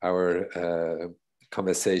our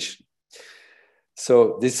conversation.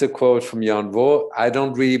 So this is a quote from Danh Vo. I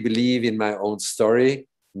don't really believe in my own story,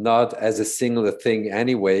 not as a singular thing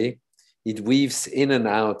anyway. It weaves in and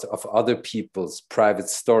out of other people's private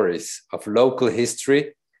stories, of local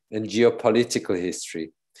history and geopolitical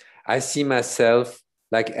history. I see myself,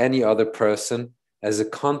 like any other person, as a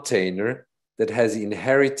container that has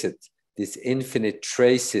inherited these infinite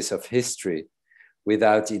traces of history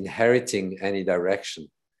without inheriting any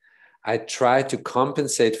direction. I try to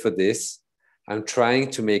compensate for this. I'm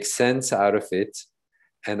trying to make sense out of it,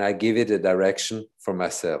 and I give it a direction for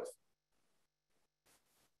myself.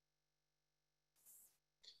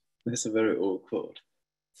 That's a very old quote.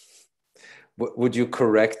 Would you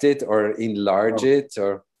correct it or enlarge it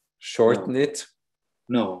or shorten it?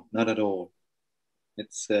 No, not at all.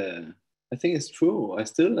 It's I think it's true. I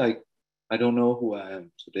still I don't know who I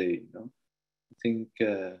am today, you know. I think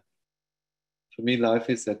for me life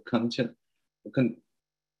is a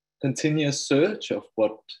continuous search of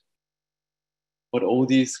what all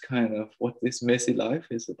these what this messy life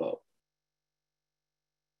is about.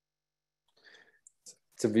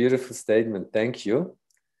 It's a beautiful statement. Thank you.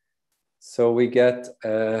 So we get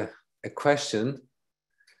a question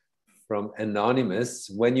from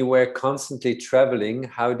Anonymous. When you were constantly traveling,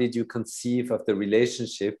 how did you conceive of the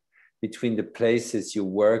relationship between the places your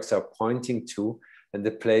works are pointing to and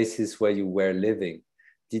the places where you were living?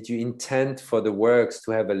 Did you intend for the works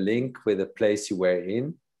to have a link with the place you were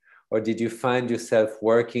in? Or did you find yourself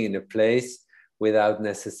working in a place without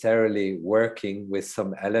necessarily working with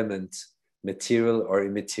some element, material or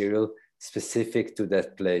immaterial, specific to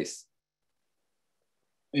that place?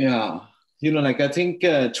 Yeah, you know, I think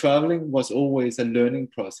traveling was always a learning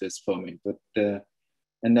process for me. But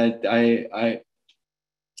and I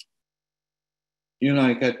you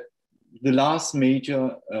know, the last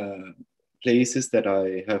major places that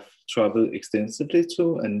I have traveled extensively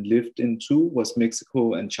to and lived into was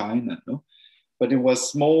Mexico and China. No? But it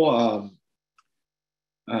was more.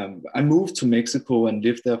 I moved to Mexico and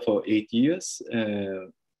lived there for 8 years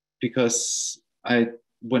because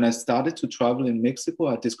when I started to travel in Mexico,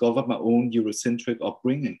 I discovered my own Eurocentric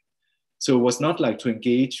upbringing. So it was not like to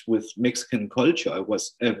engage with Mexican culture. I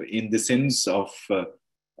was in the sense of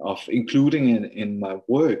including in my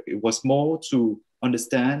work. It was more to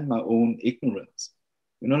understand my own ignorance.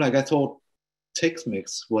 You know, I thought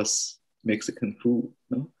Tex-Mex was Mexican food,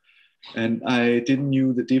 no? And I didn't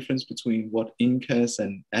knew the difference between what Incas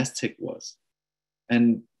and Aztec was.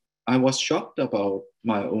 And I was shocked about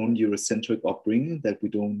my own Eurocentric upbringing, that we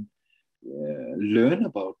don't learn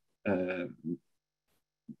about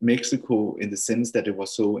Mexico in the sense that it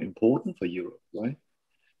was so important for Europe, right?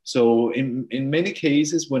 So in many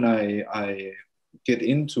cases, when I get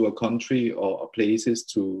into a country or places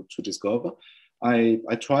to discover, I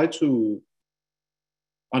try to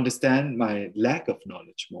understand my lack of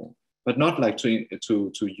knowledge more, but not to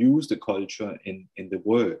use the culture in the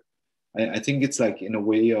work. I think it's in a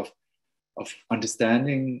way of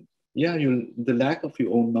understanding, the lack of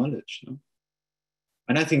your own knowledge. No?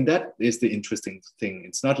 And I think that is the interesting thing.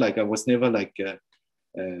 It's not I was never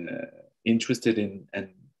interested in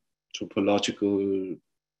anthropological,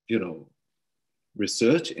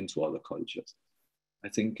 research into other cultures. I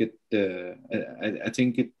think it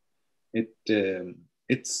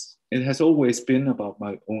has always been about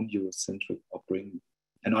my own Eurocentric upbringing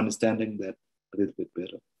and understanding that a little bit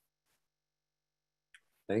better.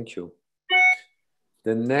 Thank you.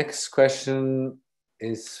 The next question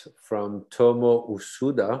is from Tomo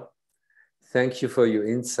Usuda. Thank you for your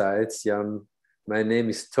insights, Jan. My name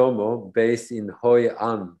is Tomo, based in Hoi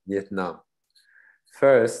An, Vietnam.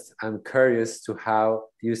 First, I'm curious to how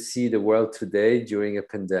you see the world today during a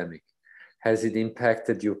pandemic. Has it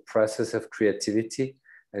impacted your process of creativity?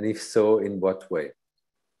 And if so, in what way?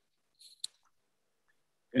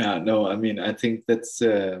 Yeah, no, I mean, I think that's,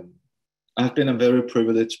 I've been a very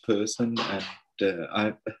privileged person, and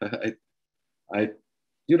I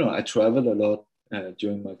travel a lot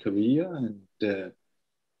during my career,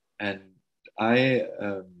 and I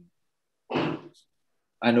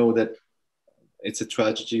know that it's a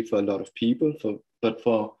tragedy for a lot of people,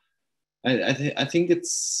 I think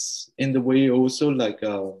it's in the way also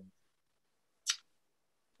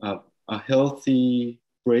a healthy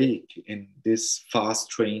break in this fast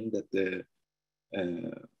train that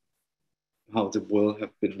how the world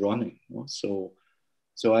have been running. You know?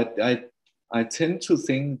 So I tend to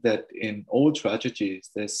think that in all tragedies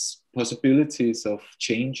there's possibilities of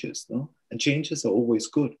changes, no? And changes are always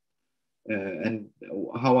good. And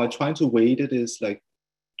how I try to weight it is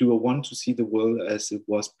do I want to see the world as it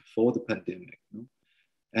was before the pandemic? No?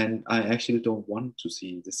 And I actually don't want to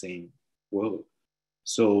see the same world.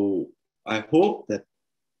 So I hope that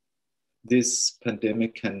this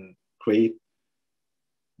pandemic can create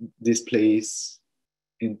this place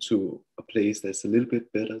into a place that's a little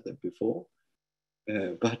bit better than before.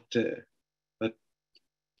 But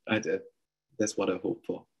that's what I hope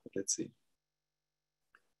for. But let's see.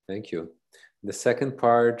 Thank you. The second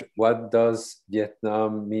part, what does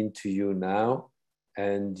Vietnam mean to you now?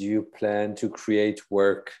 And do you plan to create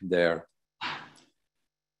work there?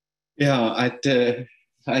 Yeah,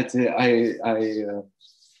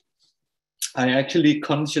 I actually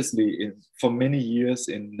consciously, for many years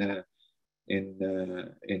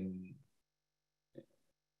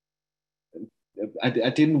I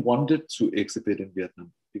didn't want it to exhibit in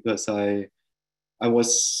Vietnam because I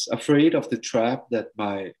was afraid of the trap that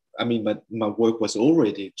my work was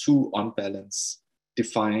already too unbalanced,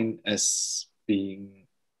 defined as being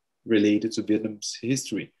related to Vietnam's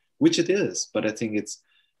history, which it is. But I think it's,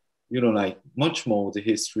 like much more the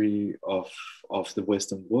history of the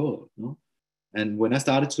Western world. No? And when I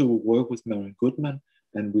started to work with Marion Goodman,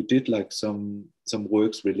 and we did like some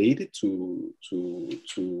works related to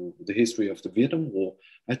the history of the Vietnam War,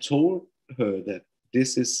 I told her that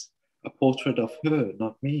this is a portrait of her,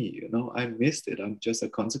 not me. I missed it. I'm just a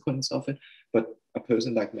consequence of it. But a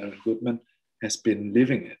person like Marion Goodman has been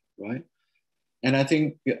living it, right? And I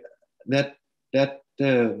think that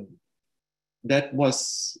that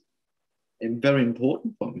was very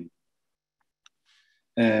important for me.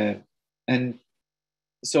 And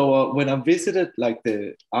so when I visited like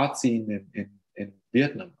the art scene in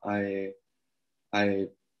Vietnam, I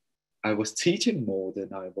was teaching more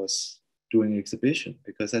than I was doing exhibition,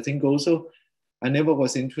 because I think also I never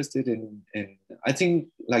was interested in I think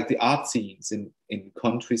like the art scenes in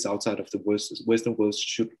countries outside of the Western world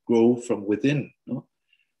should grow from within. No?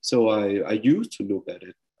 So I used to look at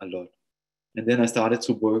it a lot. And then I started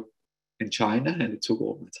to work in China, and it took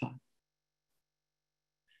all my time.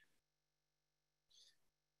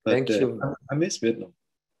 But Thank you. I miss Vietnam.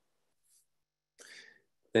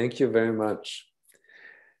 Thank you very much.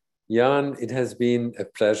 Jan, it has been a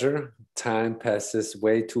pleasure. Time passes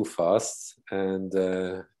way too fast, and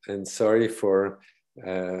sorry for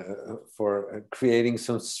creating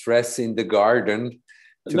some stress in the garden.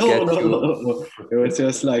 No. It was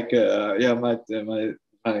just like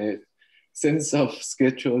my sense of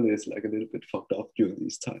schedule is like a little bit fucked up during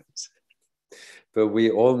these times. But we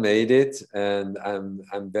all made it, and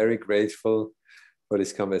I'm very grateful for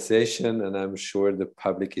this conversation, and I'm sure the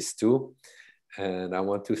public is too. And I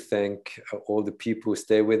want to thank all the people who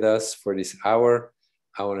stay with us for this hour.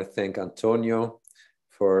 I want to thank Antonio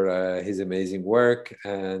for his amazing work,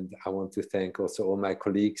 and I want to thank also all my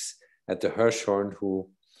colleagues at the Hirshhorn who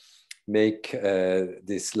make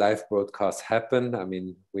this live broadcast happen. I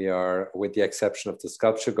mean, we are, with the exception of the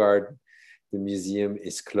sculpture garden, the museum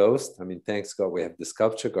is closed. I mean, thanks God we have the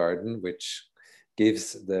sculpture garden, which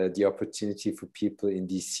gives the opportunity for people in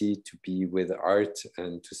DC to be with art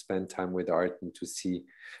and to spend time with art and to see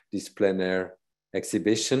this plein air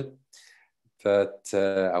exhibition. But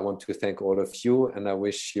I want to thank all of you, and I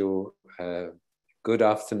wish you a good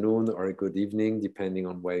afternoon or a good evening, depending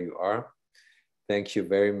on where you are. Thank you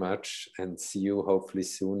very much, and see you hopefully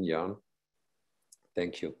soon, Jan.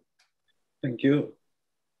 Thank you. Thank you.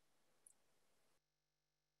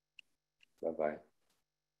 Bye-bye.